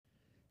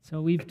So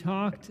we've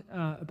talked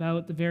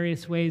about the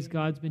various ways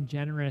God's been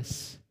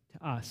generous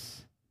to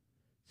us.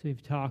 So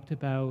we've talked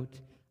about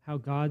how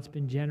God's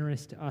been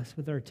generous to us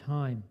with our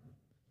time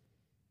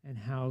and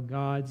how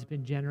God's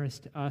been generous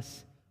to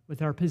us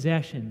with our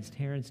possessions.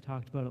 Terrence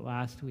talked about it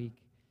last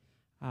week.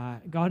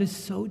 God is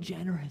so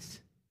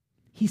generous.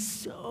 He's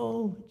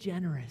so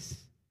generous.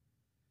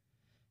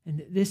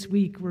 And this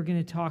week we're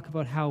going to talk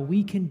about how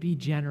we can be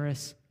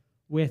generous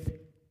with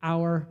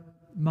our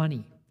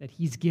money that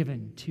He's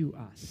given to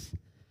us.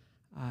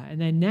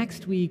 And then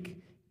next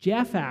week,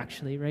 Jeff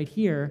actually, right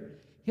here,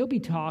 he'll be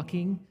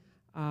talking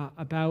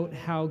about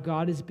how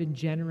God has been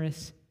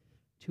generous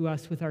to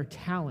us with our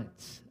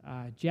talents.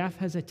 Jeff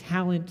has a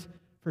talent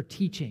for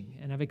teaching,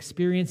 and I've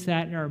experienced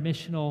that in our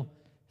missional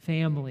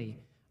family.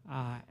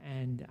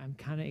 And I'm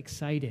kind of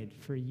excited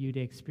for you to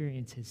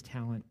experience his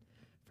talent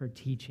for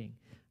teaching.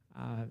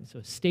 So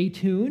stay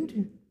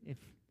tuned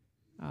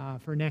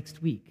for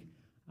next week.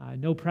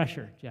 No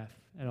pressure, Jeff,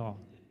 at all.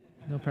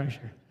 No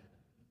pressure.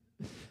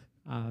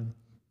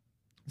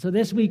 So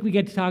this week we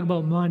get to talk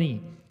about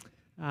money.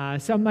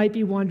 Some might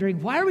be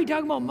wondering, why are we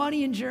talking about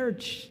money in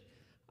church?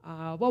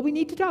 Well, we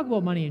need to talk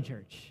about money in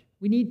church.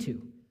 We need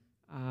to.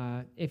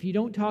 If you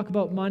don't talk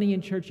about money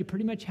in church, you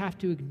pretty much have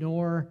to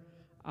ignore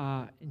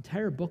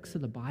entire books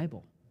of the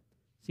Bible.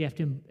 So you have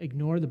to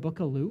ignore the book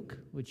of Luke,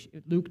 which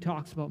Luke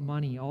talks about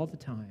money all the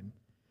time.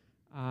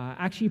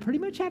 Actually, you pretty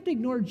much have to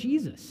ignore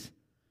Jesus,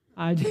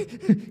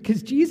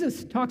 because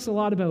Jesus talks a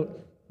lot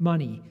about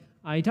money.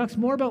 He talks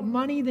more about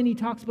money than he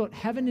talks about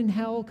heaven and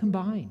hell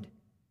combined.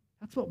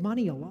 Talks about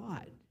money a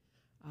lot.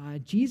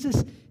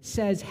 Jesus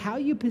says how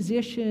you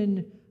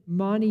position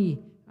money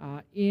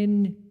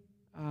in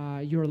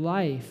your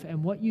life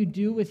and what you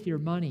do with your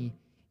money,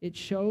 it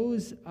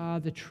shows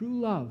the true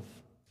love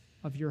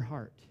of your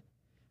heart.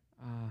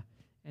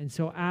 And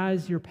so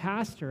as your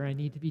pastor, I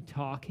need to be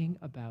talking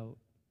about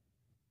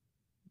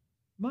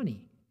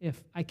money if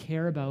I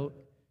care about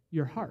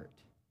your heart.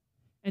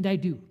 And I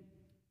do.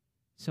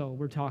 So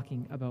we're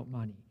talking about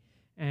money.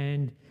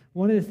 And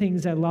one of the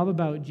things I love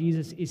about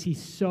Jesus is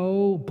he's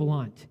so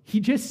blunt.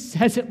 He just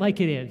says it like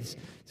it is.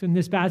 So in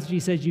this passage he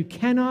says, you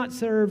cannot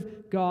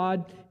serve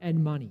God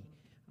and money.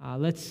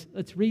 Let's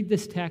read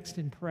this text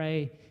and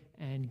pray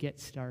and get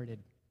started.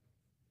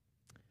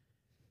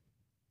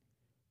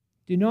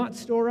 Do not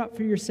store up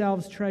for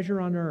yourselves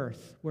treasure on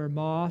earth, where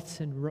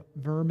moths and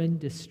vermin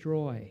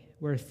destroy,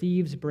 where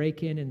thieves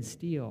break in and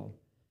steal.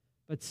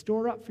 But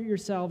store up for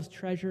yourselves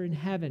treasure in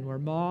heaven, where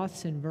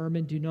moths and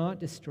vermin do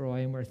not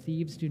destroy, and where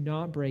thieves do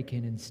not break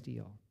in and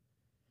steal.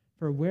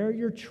 For where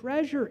your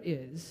treasure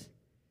is,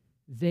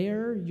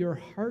 there your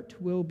heart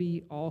will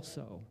be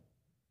also.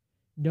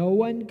 No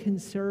one can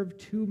serve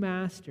two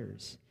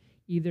masters.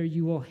 Either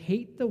you will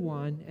hate the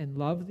one and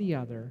love the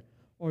other,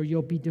 or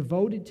you'll be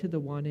devoted to the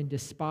one and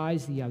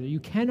despise the other. You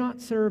cannot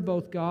serve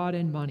both God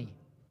and money.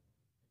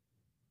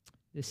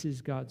 This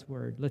is God's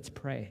word. Let's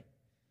pray.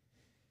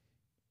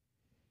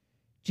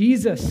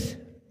 Jesus,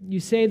 you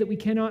say that we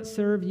cannot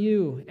serve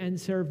you and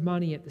serve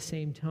money at the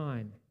same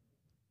time.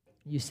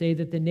 You say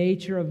that the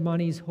nature of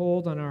money's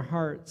hold on our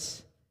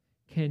hearts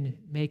can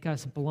make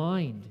us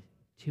blind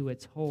to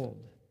its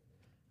hold.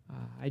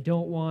 I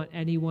don't want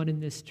anyone in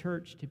this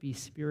church to be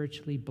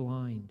spiritually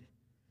blind.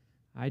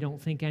 I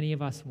don't think any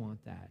of us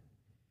want that.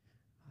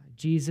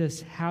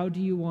 Jesus, how do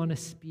you want to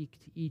speak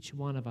to each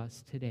one of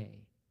us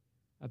today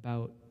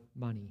about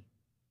money?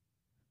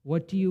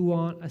 What do you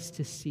want us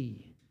to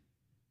see?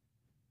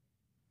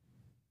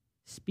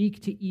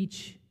 Speak to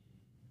each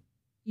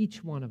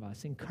one of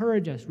us.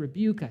 Encourage us,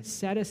 rebuke us,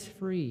 set us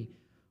free.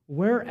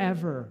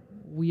 Wherever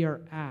we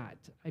are at,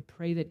 I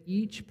pray that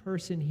each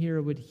person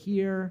here would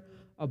hear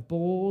a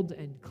bold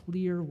and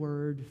clear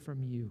word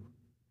from you.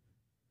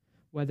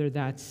 Whether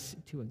that's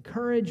to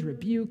encourage,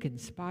 rebuke,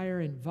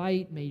 inspire,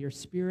 invite, may your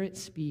Spirit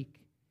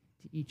speak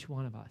to each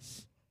one of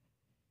us.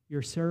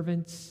 Your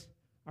servants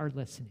are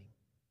listening.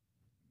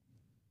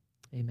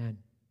 Amen.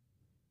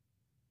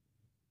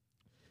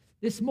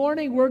 This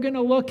morning, we're going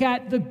to look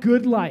at the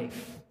good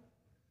life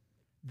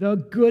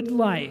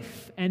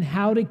and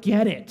how to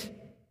get it.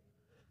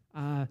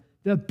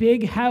 The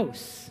big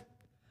house,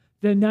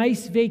 the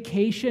nice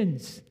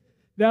vacations,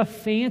 the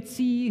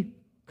fancy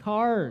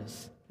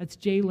cars. That's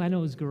Jay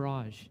Leno's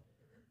garage.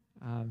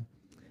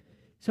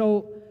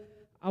 So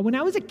when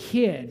I was a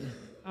kid,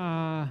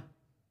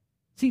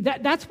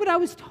 that's what I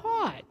was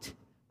taught.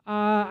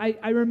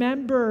 I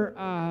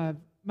remember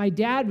my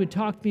dad would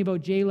talk to me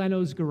about Jay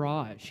Leno's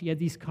garage. He had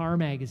these car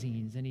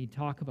magazines, and he'd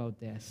talk about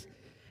this.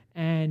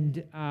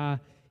 And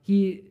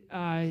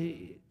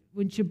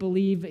wouldn't you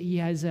believe, he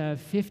has a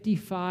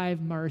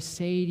 55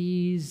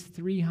 Mercedes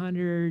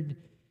 300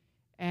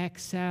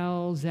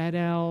 XL,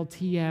 ZL,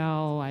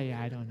 TL,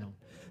 I don't know.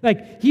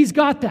 Like, he's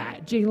got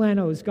that. Jay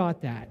Leno's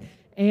got that.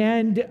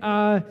 And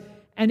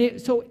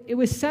it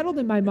was settled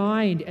in my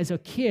mind as a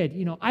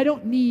kid, I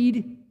don't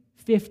need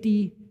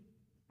 50.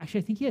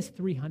 Actually, I think he has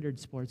 300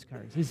 sports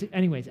cars.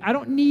 Anyways, I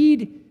don't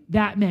need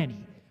that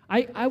many.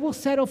 I will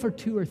settle for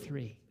 2 or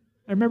 3.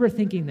 I remember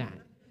thinking that.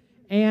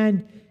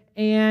 And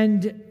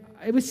And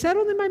it was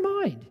settled in my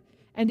mind.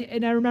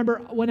 And I remember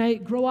when I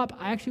grow up,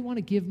 I actually want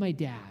to give my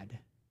dad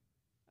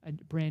a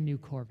brand new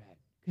Corvette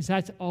because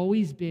that's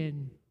always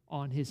been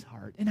on his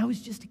heart. And I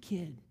was just a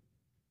kid.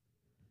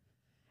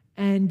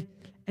 And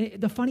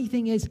the funny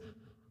thing is,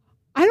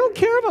 I don't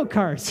care about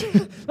cars.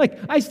 Like,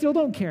 I still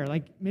don't care.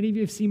 Like, many of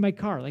you have seen my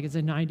car. Like, it's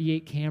a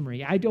 98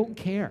 Camry. I don't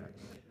care.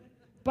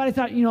 But I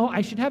thought,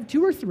 I should have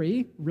 2 or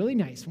 3 really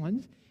nice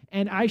ones,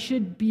 and I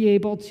should be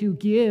able to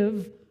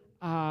give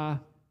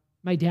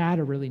my dad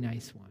a really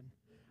nice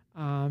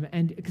one.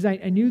 And because I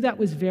knew that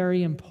was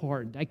very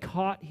important. I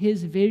caught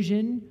his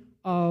vision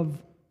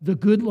of the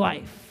good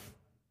life,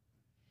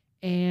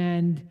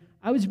 and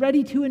I was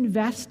ready to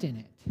invest in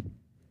it.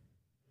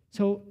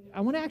 So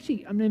I'm going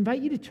to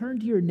invite you to turn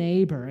to your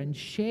neighbor and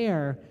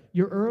share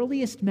your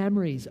earliest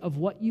memories of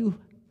what you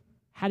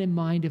had in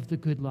mind of the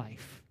good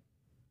life.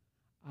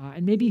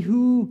 And maybe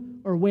who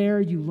or where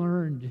you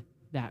learned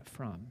that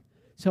from.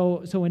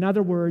 So in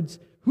other words,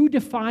 who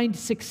defined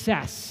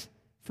success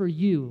for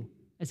you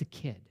as a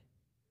kid?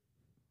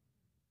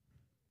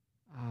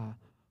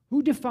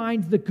 Who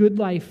defined the good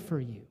life for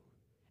you?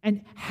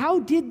 And how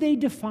did they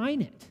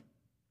define it?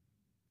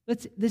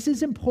 This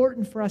is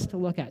important for us to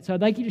look at. So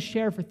I'd like you to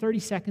share for 30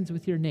 seconds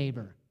with your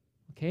neighbor.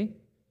 Okay?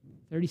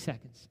 30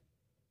 seconds.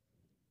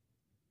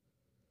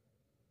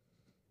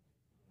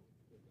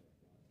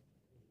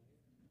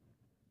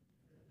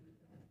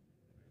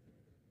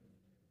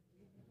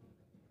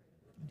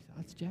 Any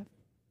thoughts, Jeff?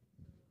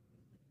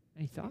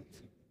 Any thoughts?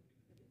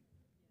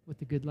 What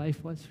the good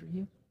life was for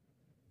you?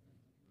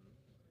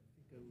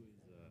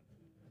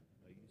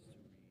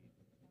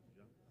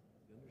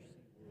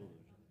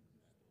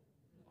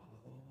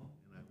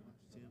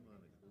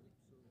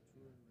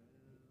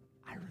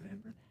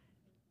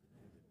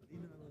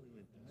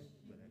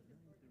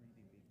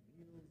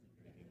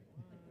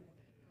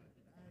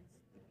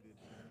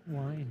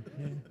 Wine,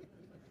 yeah.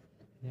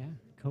 Yeah,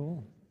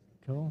 cool.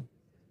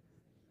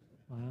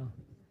 Wow.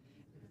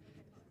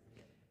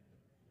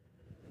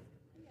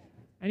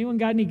 Anyone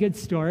got any good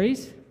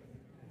stories?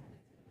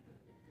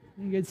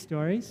 Any good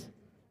stories?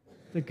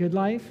 The good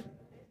life?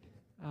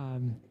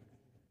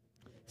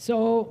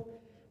 So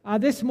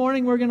this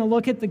morning we're going to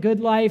look at the good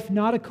life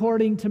not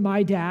according to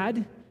my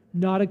dad,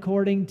 not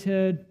according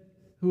to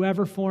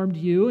whoever formed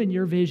you and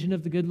your vision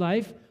of the good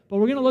life, but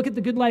we're going to look at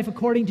the good life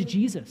according to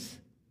Jesus.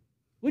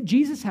 What did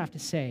Jesus have to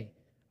say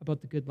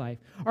about the good life?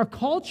 Our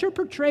culture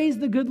portrays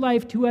the good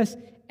life to us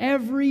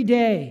every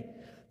day.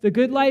 The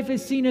good life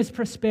is seen as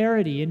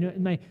prosperity.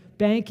 In my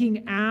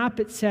banking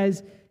app, it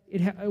says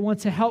it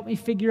wants to help me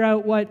figure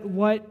out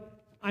what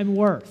I'm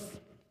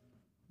worth,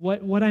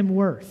 what I'm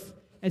worth,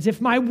 as if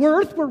my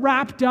worth were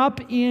wrapped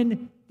up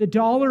in the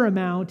dollar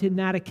amount in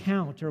that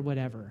account or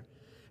whatever.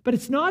 But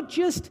it's not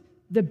just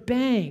the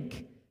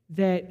bank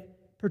that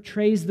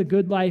portrays the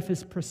good life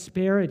as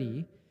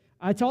prosperity.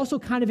 It's also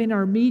kind of in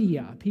our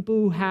media. People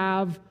who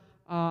have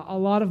a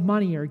lot of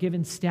money are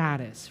given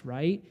status,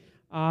 right?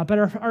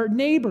 But our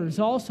neighbors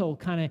also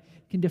kind of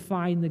can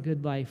define the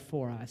good life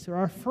for us, or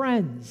our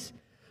friends.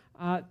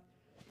 But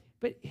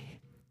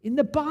in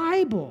the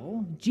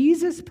Bible,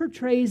 Jesus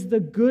portrays the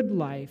good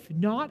life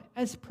not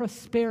as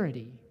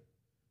prosperity,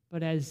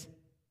 but as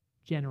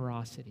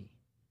generosity.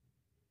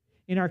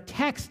 In our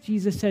text,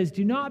 Jesus says,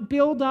 "Do not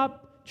build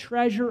up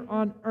treasure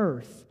on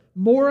earth."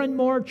 More and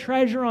more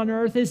treasure on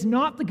earth is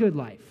not the good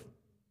life.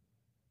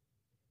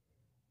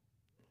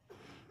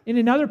 In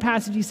another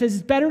passage, he says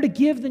it's better to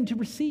give than to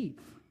receive.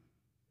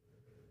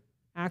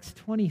 Acts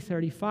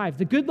 20:35.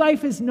 The good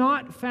life is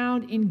not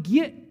found in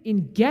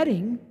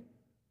getting,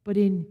 but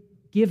in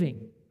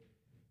giving.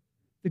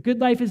 The good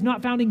life is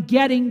not found in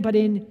getting, but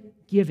in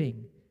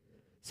giving.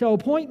 So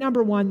point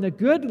number 1, the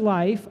good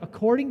life,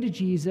 according to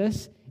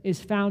Jesus,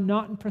 is found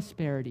not in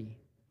prosperity,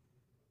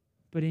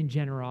 but in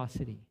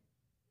generosity.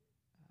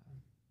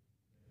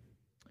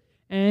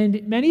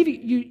 And many of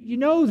you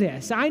know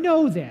this. I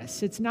know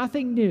this. It's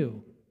nothing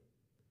new.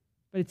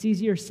 But it's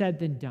easier said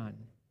than done.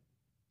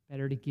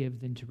 Better to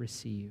give than to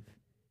receive.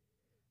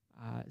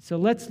 So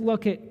let's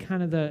look at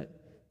kind of the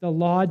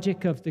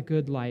logic of the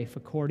good life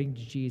according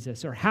to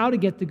Jesus, or how to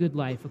get the good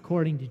life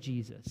according to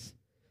Jesus.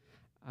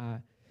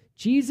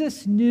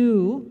 Jesus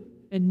knew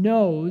and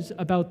knows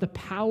about the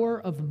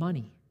power of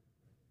money.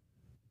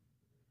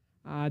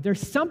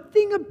 There's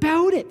something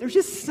about it. There's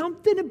just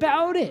something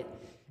about it.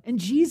 And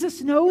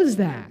Jesus knows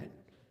that.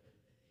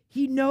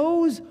 He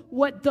knows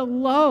what the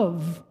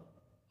love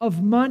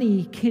of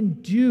money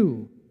can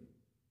do.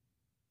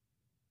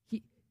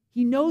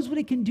 He knows what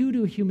it can do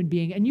to a human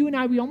being. And you and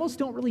I, we almost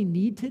don't really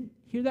need to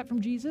hear that from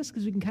Jesus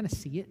because we can kind of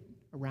see it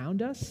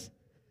around us.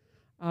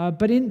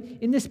 But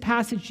in this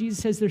passage, Jesus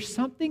says there's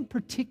something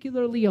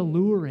particularly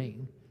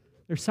alluring.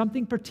 There's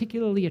something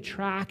particularly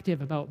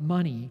attractive about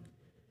money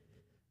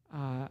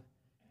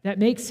that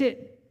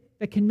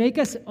can make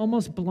us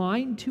almost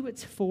blind to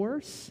its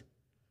force.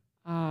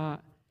 And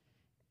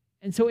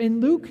so in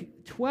Luke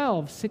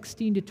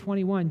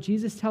 12:16-21,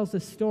 Jesus tells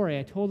this story.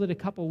 I told it a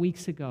couple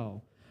weeks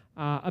ago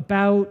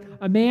about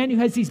a man who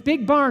has these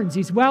big barns.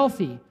 He's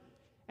wealthy.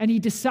 And he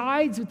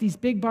decides with these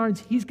big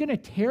barns, he's going to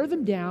tear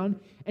them down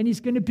and he's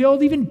going to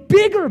build even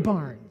bigger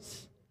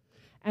barns.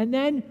 And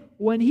then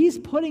when he's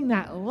putting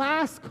that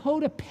last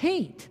coat of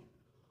paint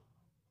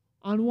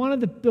on one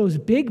of those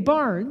big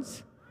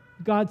barns,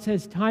 God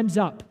says, time's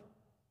up.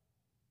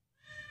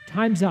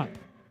 Time's up.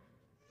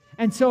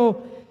 And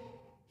so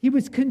he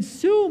was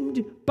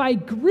consumed by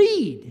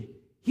greed.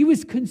 He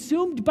was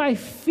consumed by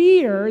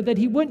fear that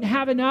he wouldn't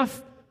have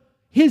enough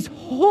his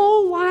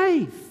whole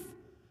life.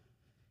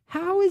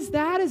 How is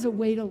that as a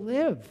way to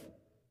live?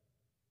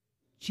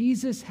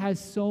 Jesus has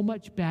so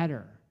much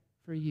better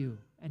for you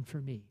and for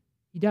me.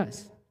 He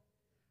does.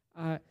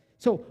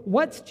 So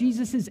what's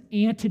Jesus'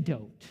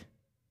 antidote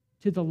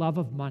to the love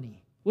of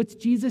money? What's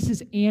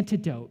Jesus'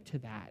 antidote to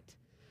that?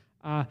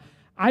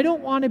 I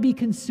don't want to be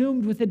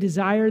consumed with a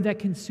desire that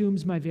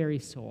consumes my very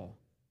soul.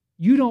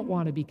 You don't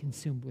want to be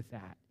consumed with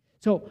that.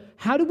 So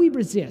how do we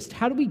resist?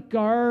 How do we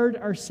guard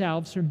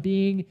ourselves from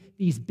being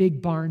these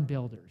big barn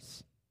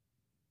builders?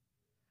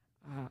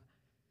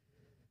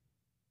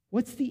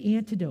 What's the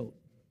antidote?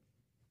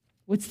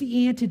 What's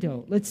the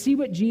antidote? Let's see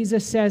what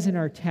Jesus says in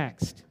our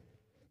text.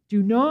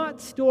 Do not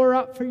store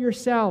up for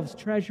yourselves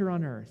treasure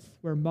on earth,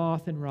 where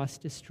moth and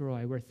rust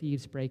destroy, where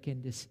thieves break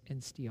in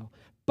and steal.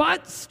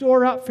 But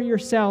store up for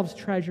yourselves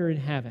treasure in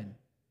heaven,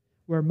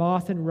 where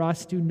moth and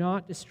rust do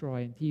not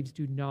destroy, and thieves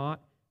do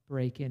not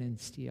break in and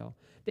steal.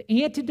 The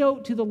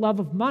antidote to the love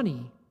of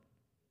money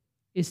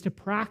is to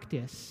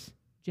practice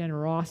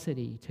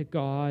generosity to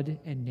God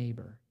and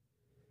neighbor.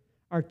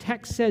 Our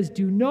text says,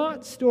 do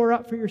not store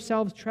up for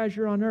yourselves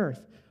treasure on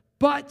earth,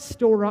 but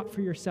store up for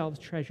yourselves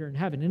treasure in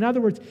heaven. In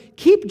other words,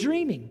 keep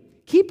dreaming,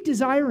 keep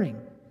desiring,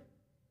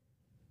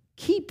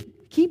 keep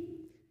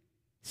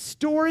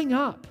storing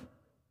up,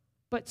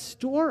 but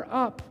store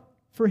up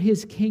for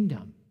his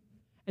kingdom.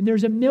 And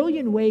there's a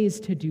million ways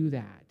to do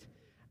that.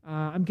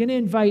 I'm going to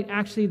invite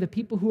actually the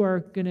people who are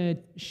going to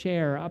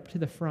share up to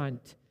the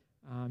front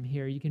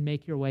here. You can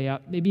make your way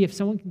up. Maybe if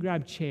someone can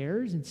grab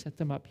chairs and set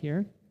them up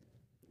here.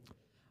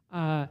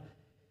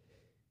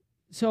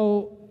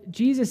 So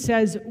Jesus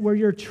says, where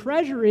your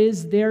treasure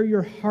is, there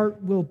your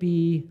heart will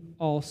be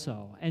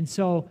also. And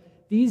so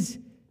these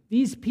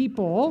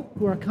people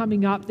who are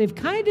coming up, they've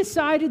kind of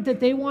decided that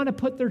they want to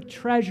put their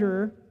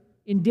treasure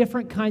in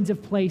different kinds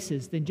of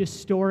places than just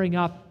storing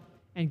up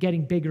and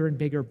getting bigger and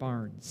bigger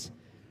barns.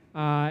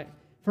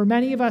 For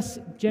many of us,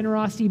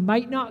 generosity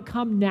might not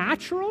come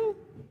natural.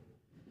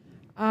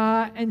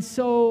 And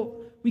so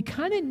we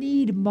kind of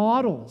need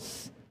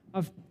models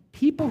of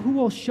people who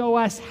will show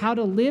us how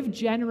to live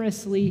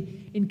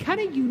generously in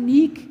kind of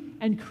unique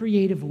and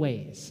creative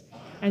ways.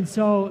 And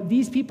so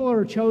these people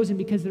are chosen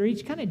because they're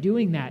each kind of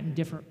doing that in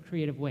different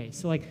creative ways.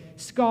 So like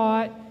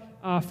Scott,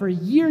 for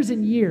years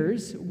and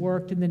years,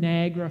 worked in the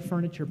Niagara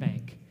Furniture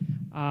Bank.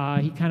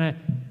 He kind of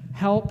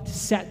helped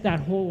set that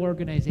whole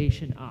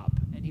organization up.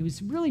 And he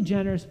was really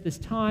generous with his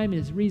time and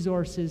his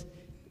resources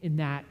to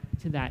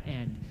that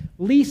end.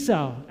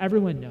 Lisa,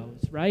 everyone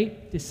knows,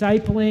 right?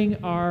 Discipling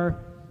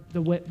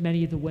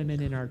many of the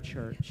women in our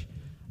church.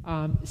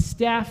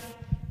 Steph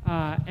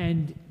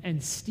and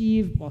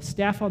Steve,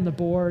 Steph on the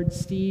board,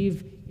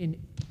 Steve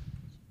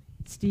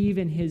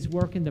in his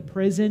work in the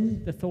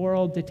prison, the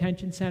Thorold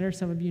Detention Center,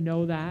 some of you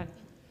know that.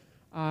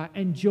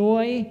 And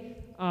Joy,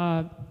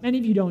 many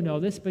of you don't know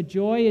this, but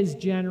Joy is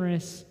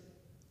generous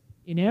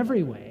in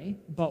every way,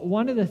 but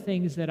one of the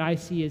things that I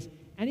see is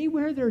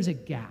anywhere there's a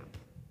gap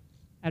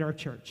at our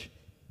church,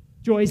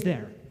 Joy's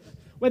there.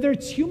 Whether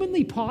it's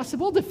humanly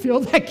possible to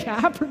fill that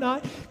gap or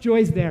not,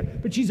 Joy's there.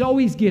 But she's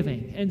always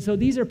giving. And so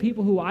these are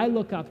people who I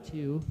look up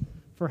to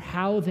for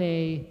how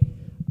they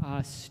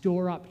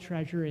store up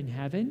treasure in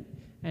heaven.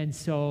 And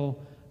so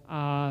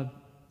I'm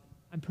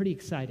pretty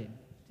excited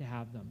to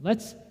have them.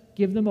 Let's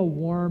give them a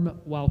warm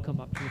welcome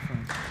up to the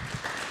front.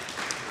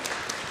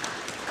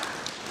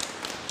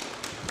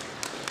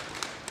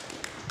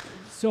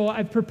 So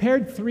I've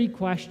prepared 3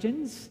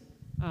 questions.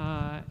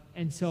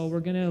 And so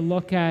we're going to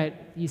look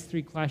at these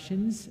 3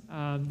 questions.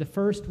 The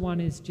first one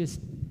is just,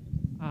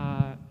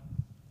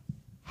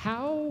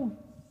 how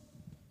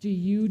do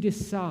you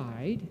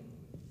decide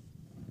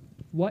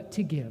what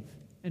to give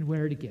and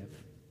where to give?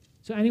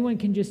 So anyone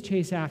can just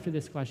chase after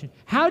this question.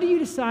 How do you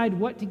decide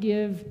what to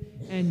give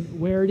and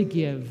where to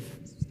give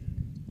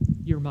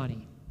your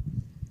money?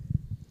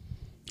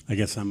 I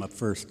guess I'm up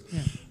first.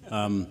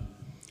 Yeah.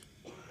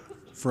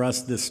 For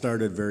us, this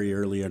started very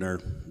early in our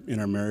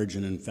marriage,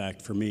 and in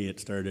fact, for me, it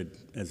started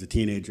as a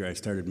teenager. I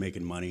started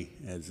making money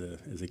as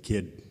a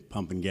kid,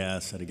 pumping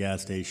gas at a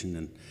gas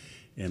station,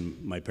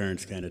 and my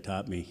parents kind of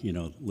taught me,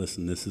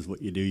 listen, this is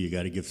what you do. You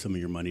got to give some of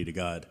your money to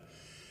God.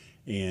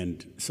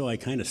 And so I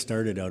kind of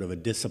started out of a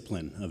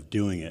discipline of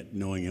doing it,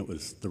 knowing it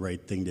was the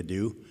right thing to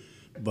do,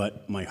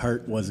 but my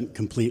heart wasn't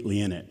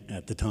completely in it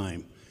at the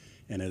time.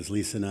 And as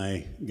Lisa and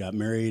I got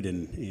married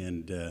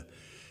and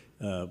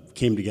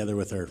came together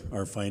with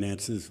our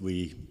finances,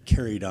 we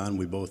carried on.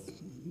 We both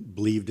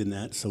believed in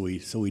that, so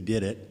we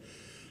did it.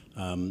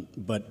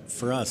 But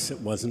for us, it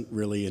wasn't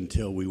really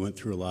until we went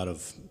through a lot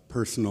of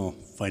personal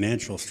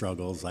financial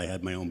struggles. I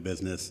had my own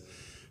business.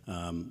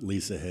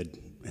 Lisa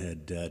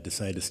had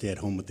decided to stay at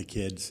home with the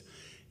kids,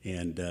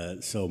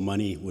 and so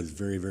money was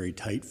very, very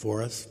tight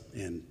for us.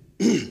 And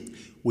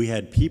we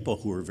had people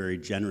who were very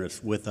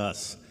generous with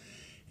us.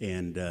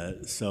 And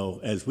so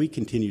as we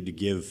continued to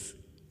give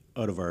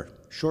out of our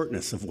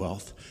shortness of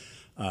wealth,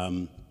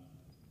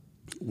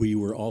 we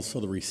were also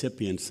the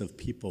recipients of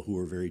people who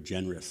were very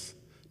generous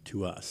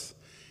to us.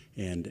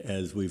 And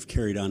as we've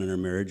carried on in our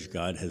marriage,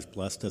 God has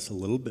blessed us a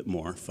little bit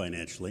more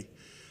financially.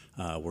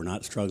 We're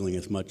not struggling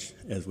as much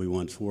as we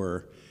once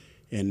were.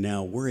 And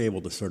now we're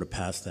able to sort of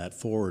pass that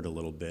forward a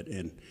little bit.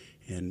 And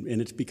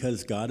it's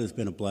because God has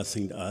been a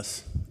blessing to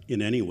us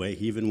in any way.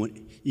 Even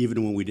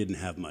when we didn't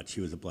have much,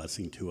 he was a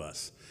blessing to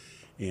us.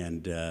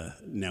 And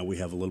now we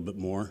have a little bit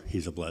more,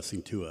 he's a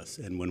blessing to us.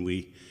 And when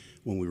we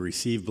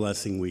receive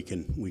blessing, we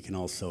can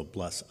also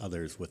bless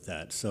others with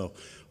that. So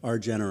our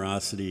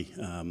generosity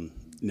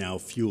now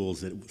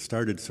fuels it.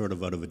 Started sort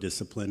of out of a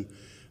discipline,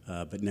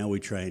 but now we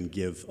try and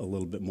give a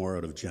little bit more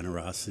out of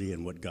generosity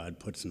and what God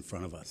puts in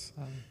front of us.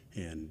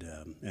 And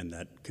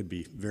that could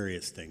be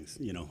various things.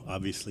 You know,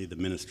 obviously the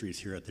ministries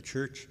here at the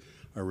church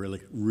are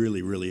really,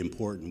 really, really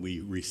important.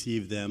 We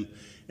receive them,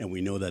 and we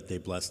know that they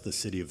bless the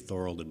city of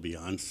Thorold and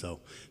beyond,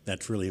 so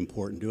that's really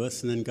important to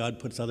us. And then God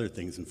puts other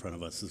things in front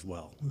of us as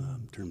well,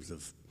 in terms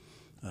of,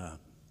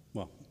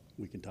 well,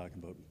 we can talk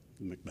about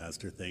the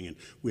McMaster thing, and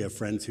we have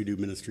friends who do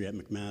ministry at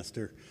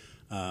McMaster.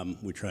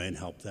 We try and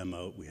help them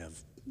out. We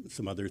have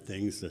some other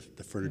things,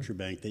 the furniture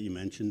bank that you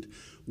mentioned.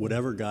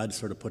 Whatever God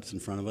sort of puts in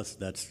front of us,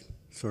 that's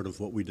sort of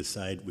what we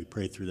decide. We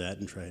pray through that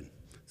and try and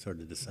sort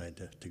of decide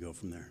to go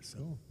from there.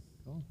 So.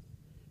 Cool.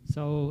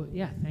 So,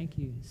 yeah, thank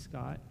you,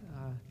 Scott.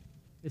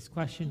 This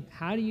question,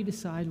 how do you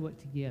decide what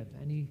to give?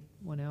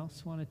 Anyone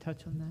else want to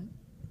touch on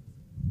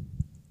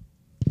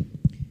that?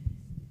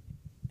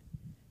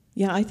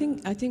 Yeah, I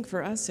think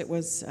for us it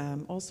was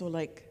also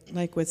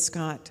like with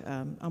Scott,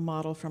 a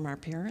model from our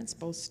parents,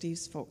 both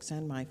Steve's folks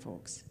and my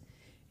folks.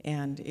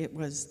 And it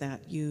was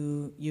that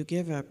you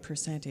give a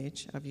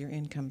percentage of your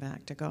income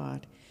back to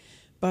God.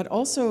 But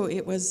also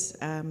it was,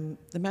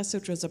 the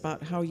message was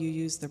about how you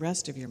use the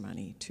rest of your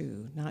money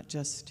too, not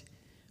just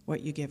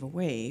what you give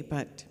away,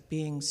 but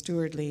being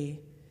stewardly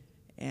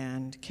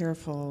and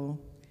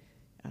careful,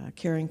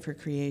 caring for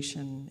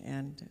creation,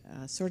 and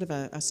sort of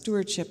a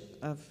stewardship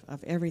of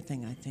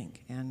everything, I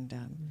think. And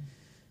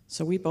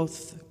so we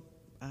both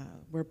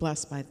were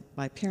blessed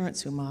by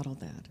parents who modeled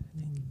that,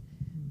 I think.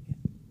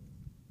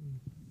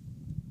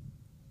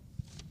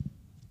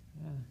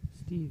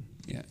 Steve?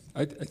 Yeah,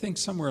 I think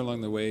somewhere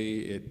along the way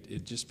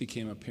it just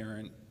became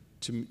apparent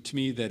to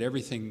me that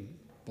everything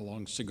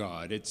belongs to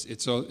God.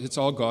 It's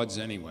all God's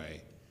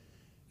anyway.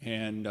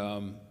 And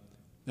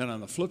then on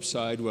the flip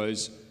side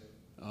was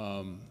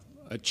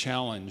a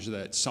challenge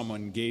that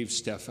someone gave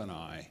Steph and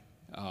I.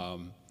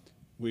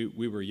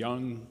 We were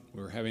young,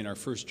 we were having our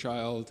first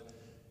child.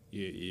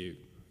 You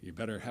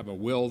better have a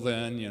will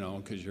then, you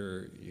know, because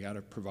you got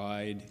to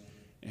provide.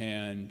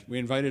 And we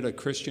invited a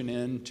Christian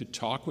in to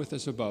talk with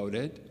us about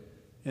it.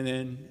 And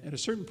then at a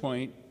certain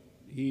point,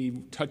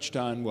 he touched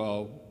on,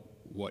 well,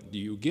 what do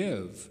you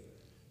give?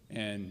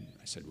 And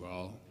I said,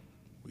 well,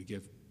 we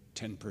give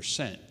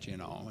 10%, you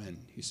know. And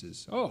he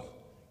says, oh,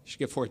 you should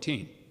give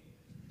 14.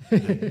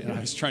 And I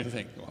was trying to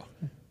think, well,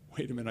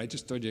 wait a minute, I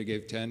just told you I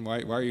gave 10.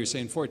 Why are you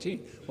saying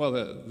 14? Well,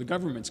 the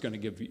government's going to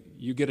give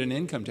you get an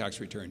income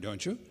tax return,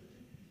 don't you?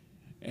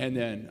 And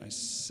then I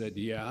said,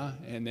 yeah.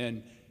 And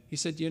then he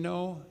said, you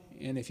know,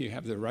 and if you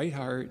have the right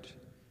heart,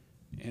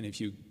 and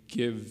if you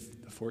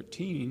give the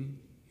 14,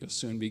 you'll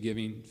soon be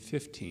giving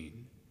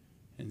 15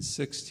 and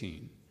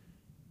 16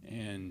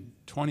 and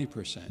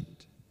 20%.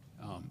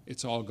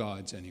 It's all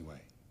God's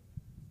anyway.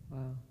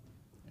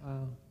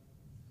 Wow.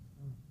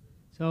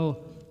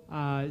 So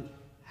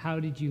how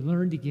did you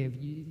learn to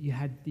give? You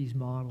had these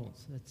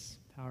models. That's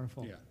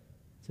powerful. Yeah.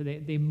 So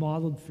they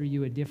modeled for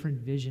you a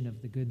different vision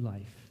of the good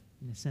life,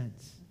 in a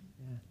sense.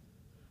 Yeah.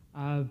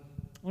 I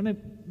want to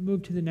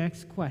move to the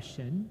next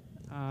question.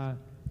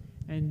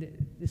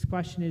 And this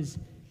question is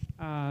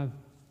kind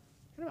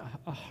of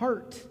a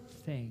heart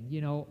thing.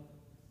 You know,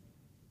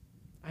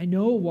 I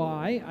know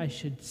why I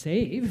should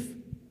save.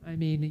 I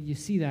mean, you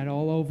see that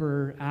all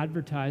over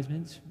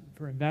advertisements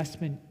for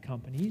investment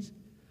companies.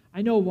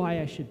 I know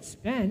why I should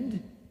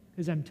spend,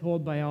 because I'm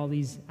told by all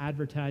these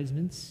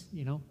advertisements,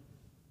 you know,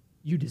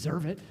 you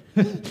deserve it.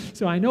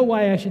 So I know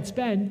why I should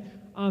spend.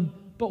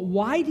 But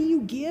why do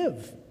you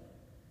give?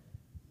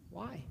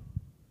 Why?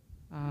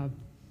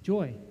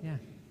 Joy, yeah.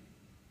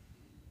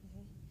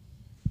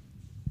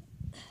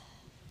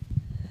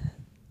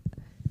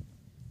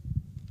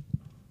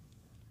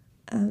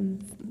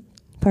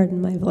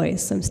 Pardon my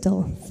voice, I'm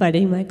still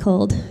fighting my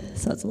cold,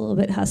 so it's a little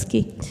bit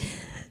husky.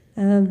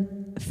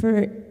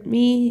 For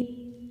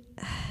me,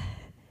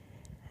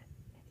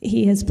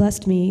 he has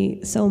blessed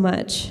me so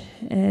much,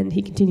 and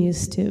he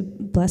continues to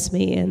bless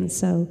me, and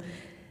so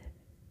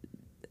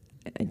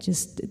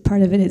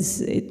part of it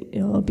is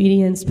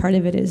obedience, part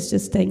of it is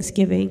just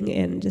thanksgiving,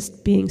 and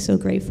just being so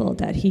grateful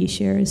that he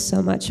shares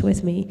so much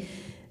with me.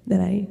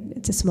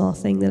 it's a small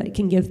thing that I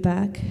can give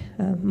back,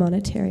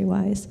 monetary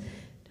wise.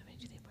 Do I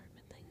do the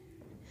apartment thing?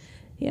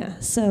 Yeah.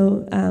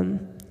 So,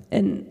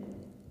 and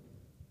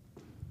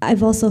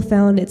I've also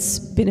found it's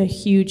been a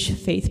huge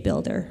faith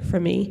builder for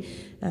me.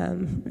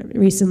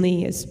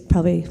 Recently, as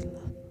probably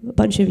a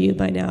bunch of you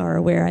by now are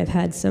aware, I've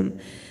had some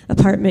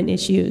apartment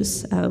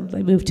issues. I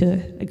moved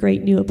to a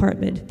great new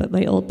apartment, but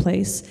my old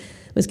place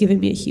was giving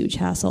me a huge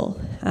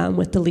hassle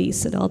with the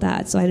lease and all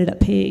that. So I ended up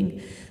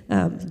paying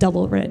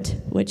double rent,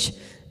 which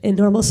in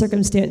normal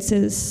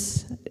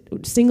circumstances,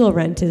 single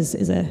rent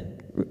is a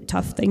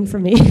tough thing for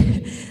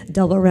me.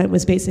 Double rent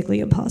was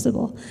basically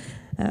impossible.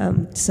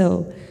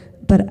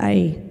 But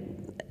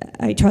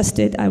I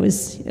trusted. I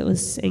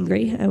was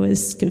angry. I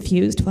was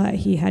confused why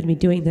he had me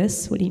doing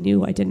this when he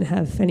knew I didn't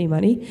have any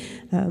money.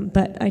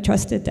 But I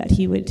trusted that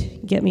he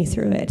would get me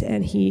through it,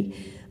 and he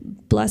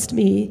blessed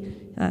me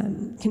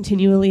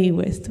continually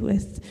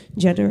with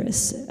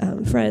generous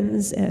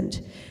friends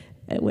and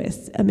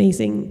with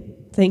amazing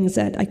things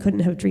that I couldn't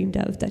have dreamed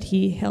of, that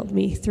he helped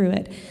me through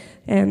it.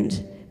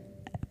 And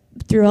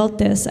throughout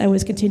this, I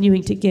was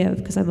continuing to give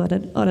because I'm on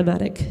an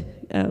automatic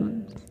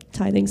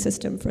tithing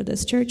system for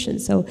this church.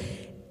 And so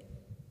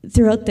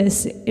throughout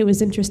this, it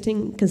was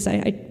interesting because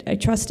I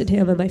trusted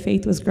him and my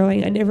faith was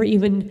growing. I never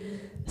even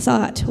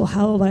thought, well,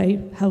 how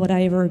would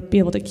I ever be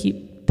able to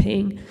keep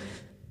paying,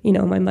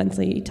 my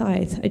monthly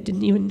tithe? It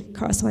didn't even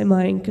cross my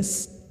mind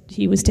because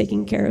he was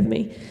taking care of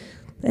me.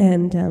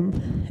 And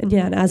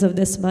as of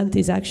this month,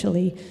 he's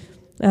actually,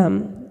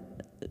 some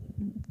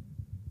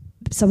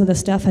of the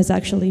stuff has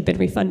actually been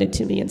refunded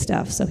to me and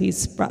stuff, so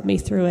he's brought me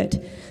through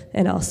it,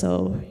 and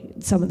also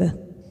some of the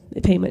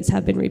payments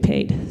have been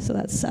repaid, so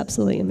that's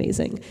absolutely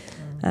amazing.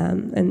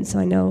 And so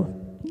I know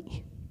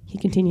he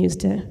continues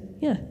to,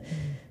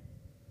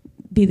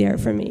 be there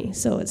for me,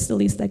 so it's the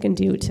least I can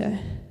do to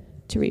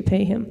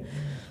repay him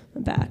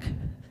back.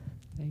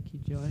 Thank you,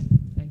 Joy.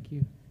 Thank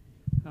you.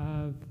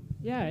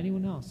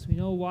 Anyone else? We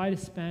know why to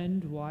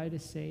spend, why to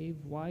save,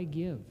 why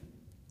give.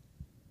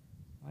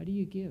 Why do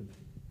you give?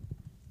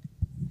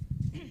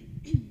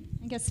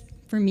 I guess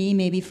for me,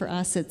 maybe for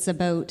us, it's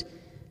about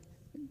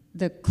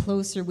the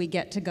closer we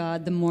get to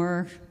God, the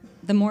more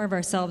of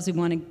ourselves we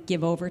want to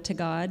give over to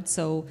God.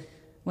 So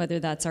whether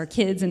that's our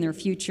kids and their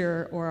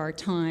future or our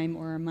time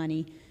or our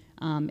money,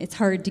 it's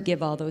hard to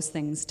give all those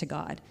things to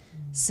God.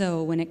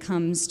 So when it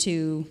comes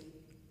to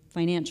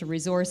financial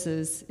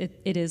resources,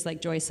 it is,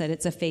 like Joy said,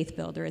 it's a faith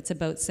builder. It's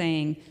about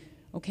saying,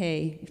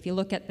 okay, if you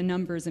look at the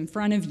numbers in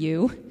front of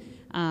you,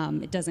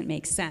 it doesn't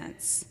make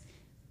sense.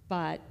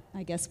 But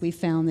I guess we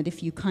found that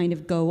if you kind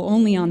of go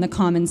only on the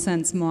common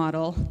sense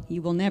model,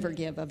 you will never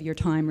give of your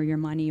time or your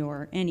money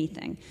or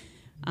anything.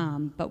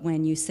 But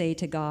when you say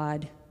to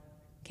God,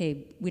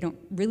 okay, we don't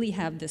really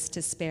have this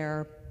to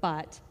spare,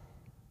 but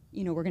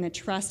we're going to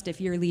trust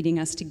if you're leading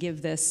us to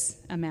give this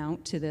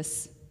amount to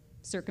this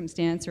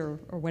circumstance or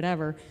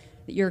whatever,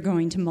 that you're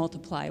going to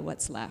multiply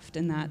what's left.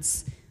 And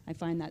I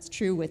find that's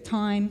true with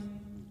time.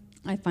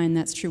 I find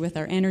that's true with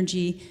our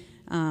energy.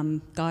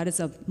 God is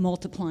a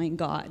multiplying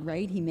God,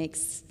 right? He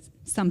makes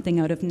something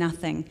out of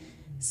nothing.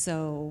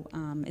 So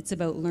it's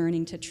about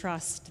learning to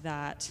trust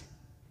that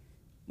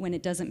when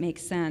it doesn't make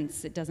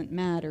sense, it doesn't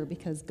matter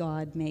because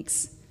God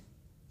makes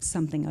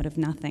something out of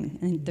nothing.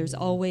 And there's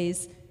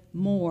always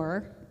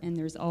more, and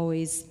there's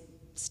always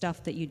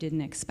stuff that you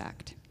didn't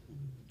expect.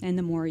 And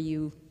the more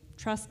you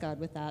trust God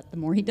with that, the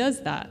more he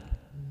does that.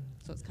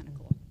 So it's kind of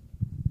cool.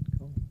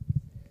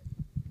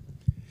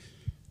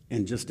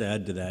 And just to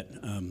add to that,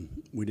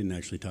 we didn't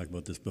actually talk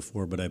about this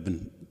before, but I've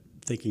been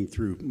thinking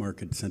through,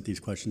 Mark had sent these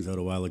questions out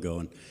a while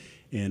ago,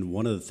 and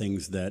one of the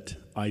things that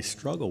I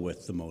struggle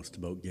with the most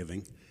about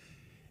giving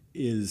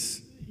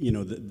is,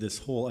 this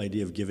whole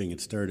idea of giving, it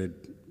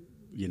started,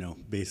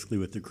 basically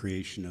with the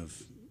creation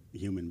of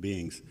human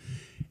beings,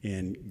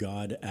 and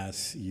God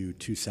asks you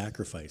to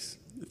sacrifice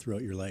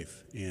throughout your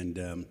life.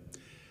 And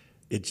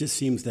it just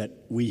seems that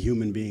we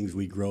human beings,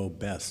 we grow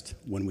best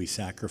when we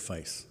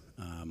sacrifice.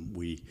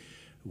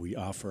 We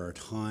offer our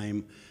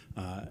time,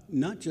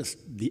 not just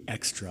the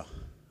extra,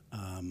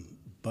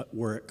 but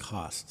where it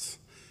costs.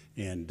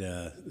 And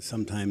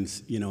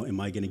sometimes, am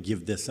I going to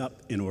give this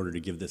up in order to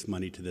give this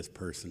money to this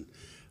person,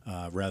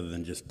 rather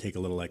than just take a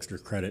little extra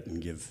credit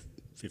and give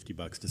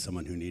 $50 to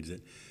someone who needs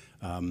it?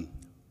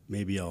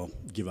 Maybe I'll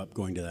give up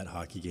going to that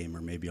hockey game,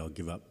 or maybe I'll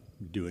give up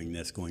doing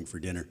this, going for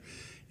dinner.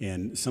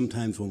 And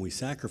sometimes when we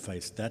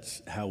sacrifice,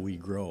 that's how we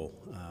grow.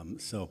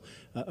 So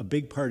a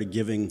big part of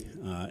giving,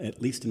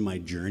 at least in my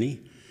journey,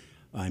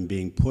 I'm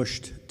being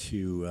pushed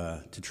to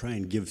try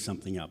and give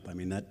something up. I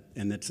mean,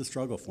 that's a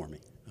struggle for me.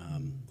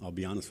 I'll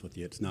be honest with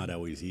you, it's not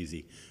always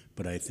easy,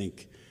 but I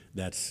think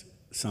that's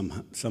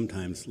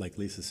sometimes, like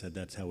Lisa said,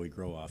 that's how we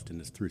grow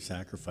often, is through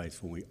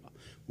sacrifice, when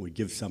we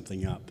give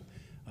something up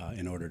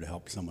in order to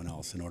help someone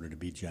else, in order to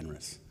be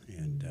generous.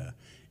 And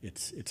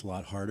it's a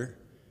lot harder,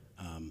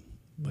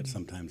 but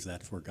sometimes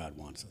that's where God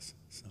wants us.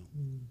 So.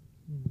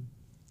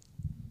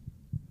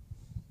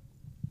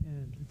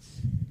 And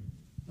it's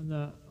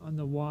on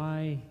the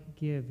why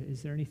give.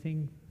 Is there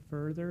anything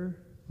further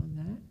on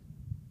that?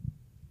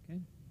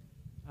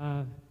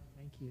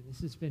 Thank you. This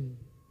has been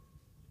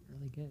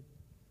really good.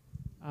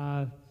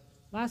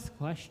 Last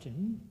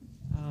question.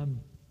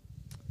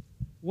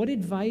 What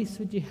advice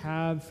would you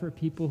have for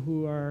people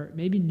who are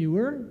maybe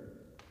newer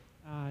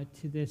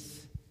to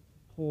this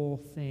whole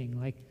thing?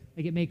 Like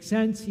it makes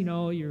sense, you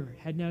know, you're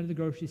heading out of the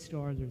grocery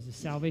store, there's a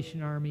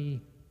Salvation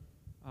Army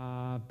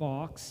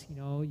box, you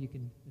know, you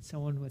can,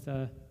 someone with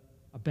a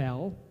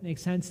bell,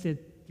 makes sense to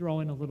throw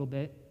in a little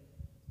bit.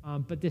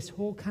 But this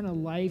whole kind of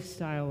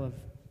lifestyle of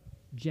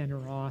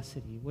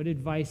generosity, what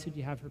advice would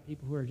you have for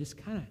people who are just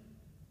kind of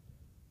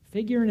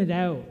figuring it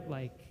out,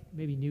 like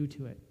maybe new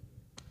to it?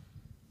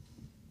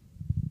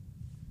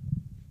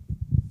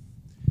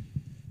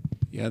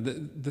 Yeah,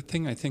 the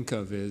thing I think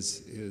of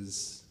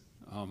is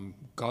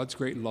God's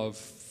great love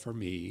for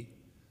me.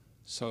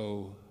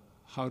 So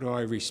how do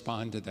I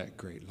respond to that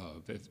great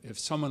love? If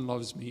someone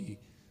loves me,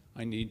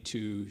 I need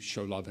to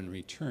show love in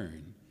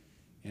return.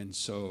 And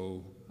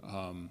so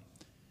I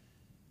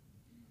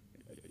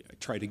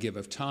try to give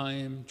of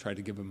time, try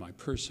to give of my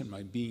person,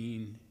 my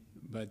being.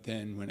 But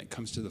then when it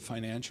comes to the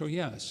financial,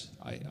 yes,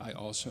 I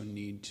also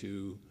need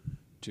to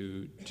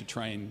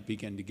try and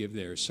begin to give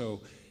there.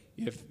 So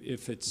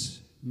if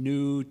it's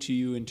new to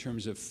you in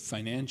terms of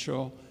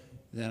financial,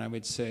 then I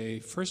would say,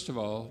 first of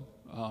all,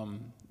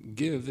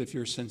 give if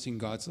you're sensing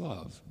God's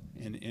love.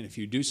 And if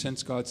you do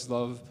sense God's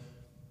love,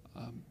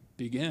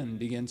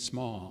 begin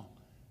small.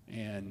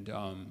 And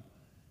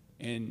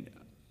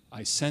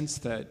I sense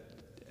that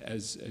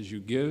as you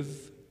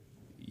give,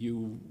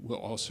 you will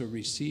also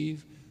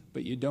receive,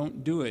 but you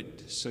don't do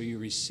it so you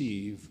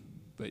receive,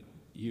 but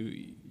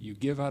you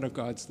give out of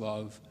God's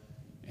love,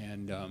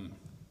 and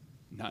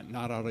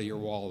not out of your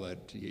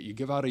wallet. You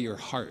give out of your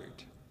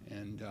heart,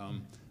 and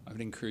I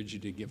would encourage you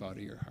to give out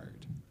of your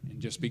heart and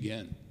just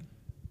begin.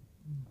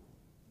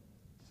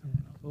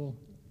 Cool.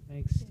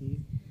 Thanks,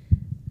 Steve.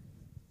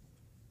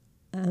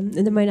 And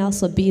there might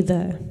also be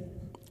the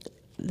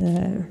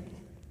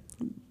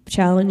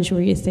challenge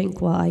where you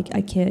think, well,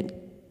 I can't,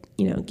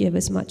 give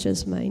as much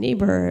as my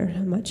neighbor or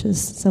as much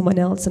as someone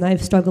else. And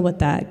I've struggled with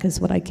that because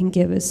what I can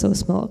give is so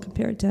small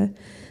compared to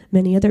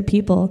many other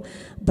people.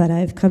 But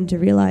I've come to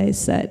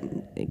realize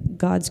that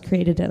God's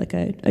created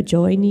a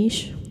joy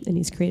niche, and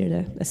he's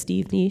created a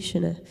Steve niche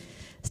and a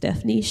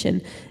Steph niche.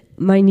 And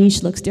my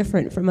niche looks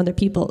different from other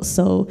people.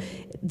 So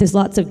there's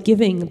lots of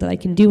giving that I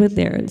can do in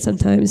there. And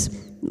sometimes,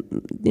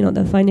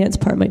 the finance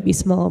part might be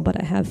small,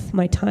 but I have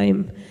my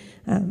time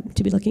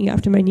to be looking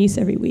after my niece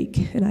every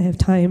week, and I have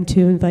time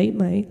to invite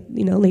my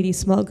ladies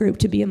small group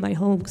to be in my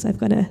home because I've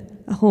got a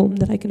home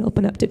that I can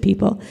open up to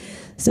people.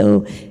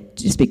 So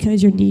just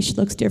because your niche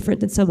looks different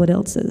than someone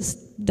else's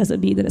doesn't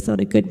mean that it's not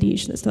a good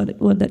niche. That's not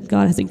one that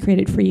God hasn't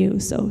created for you.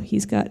 So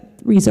he's got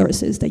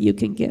resources that you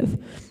can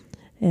give,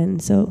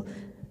 and so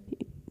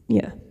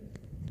yeah,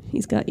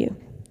 he's got you.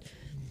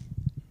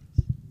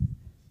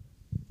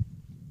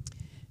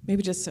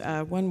 Maybe just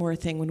one more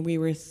thing. When we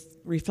were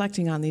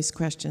reflecting on these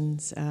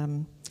questions,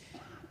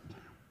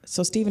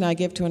 so Steve and I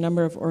give to a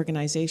number of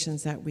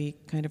organizations that we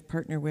kind of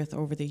partner with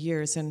over the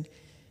years, and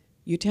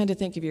you tend to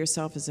think of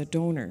yourself as a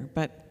donor,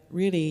 but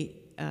really,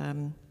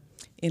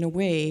 in a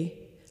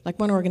way, like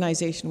one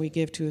organization we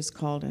give to is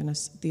called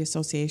the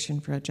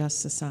Association for a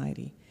Just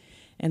Society,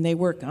 and they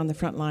work on the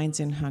front lines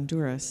in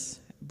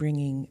Honduras,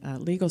 bringing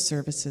legal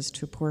services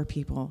to poor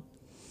people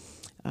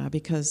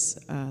because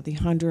the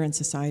Honduran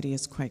society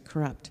is quite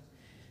corrupt.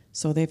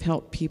 So they've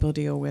helped people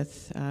deal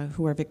with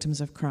who are victims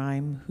of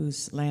crime,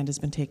 whose land has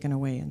been taken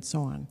away, and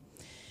so on.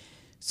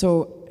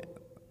 So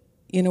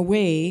in a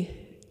way,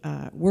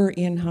 we're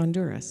in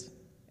Honduras,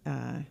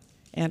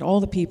 and all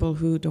the people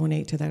who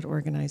donate to that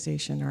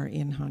organization are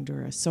in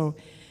Honduras. So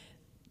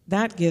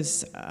that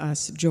gives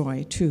us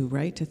joy too,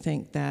 right? To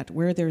think that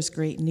where there's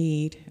great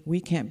need,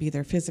 we can't be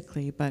there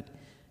physically, but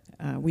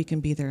we can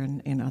be there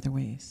in other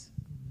ways.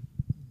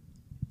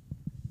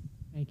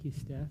 Thank you,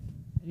 Steph.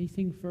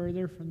 Anything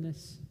further from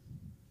this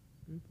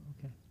group?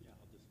 Okay.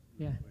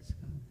 Yeah.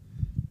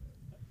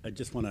 I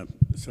just want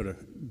to sort of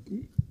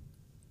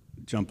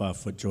jump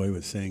off what Joy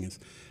was saying is,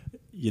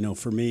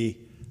 for me,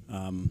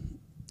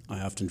 I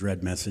often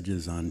dread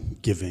messages on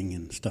giving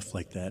and stuff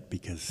like that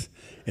because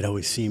it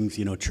always seems,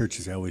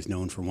 churches are always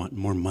known for wanting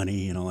more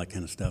money and all that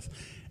kind of stuff,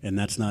 and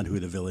that's not who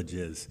the Village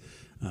is.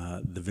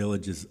 The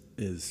Village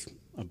is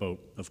about,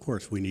 of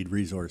course, we need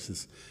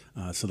resources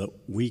so that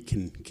we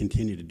can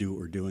continue to do what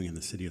we're doing in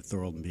the city of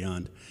Thorold and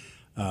beyond.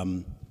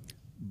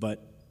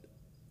 But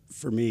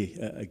for me,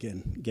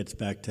 again, gets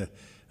back to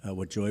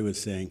what Joy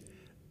was saying.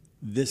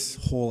 This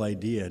whole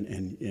idea,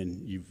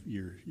 and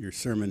your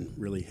sermon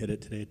really hit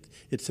it today,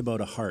 it's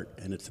about a heart,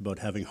 and it's about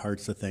having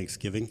hearts of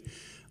thanksgiving.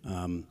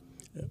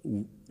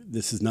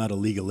 this is not a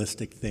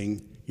legalistic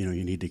thing.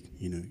 You need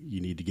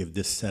to give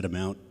this set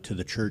amount to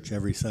the church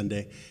every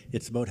Sunday.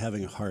 It's about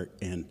having a heart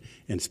and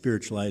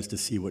spiritual eyes to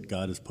see what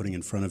God is putting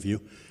in front of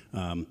you.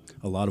 A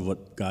lot of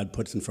what God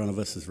puts in front of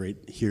us is right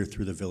here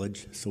through the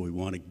village, so we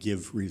want to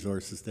give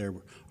resources there.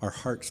 Our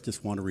hearts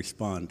just want to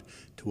respond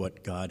to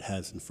what God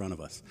has in front of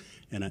us.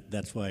 And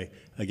that's why,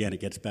 again, it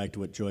gets back to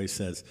what Joy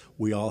says.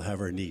 We all have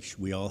our niche.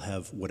 We all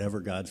have whatever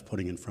God's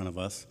putting in front of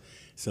us.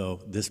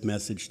 So this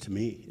message to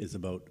me is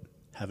about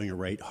having a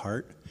right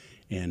heart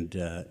and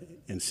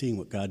seeing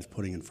what God's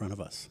putting in front of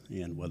us,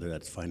 and whether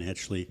that's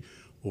financially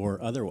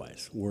or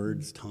otherwise,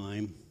 words,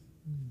 time,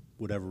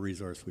 whatever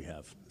resource we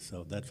have.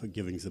 So that's what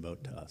giving's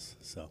about to us.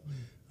 So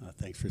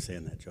thanks for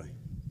saying that, Joy.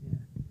 Yeah.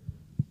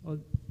 Well,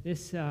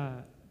 this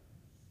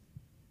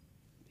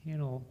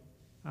panel,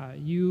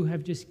 you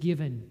have just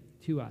given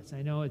to us.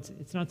 I know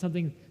it's not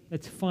something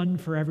that's fun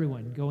for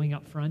everyone, going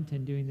up front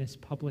and doing this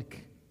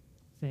public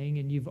thing,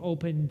 and you've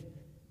opened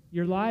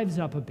your lives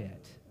up a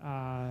bit.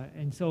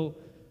 And so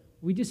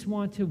we just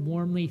want to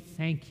warmly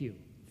thank you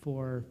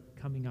for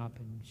coming up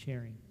and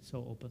sharing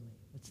so openly.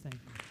 Let's thank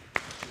you.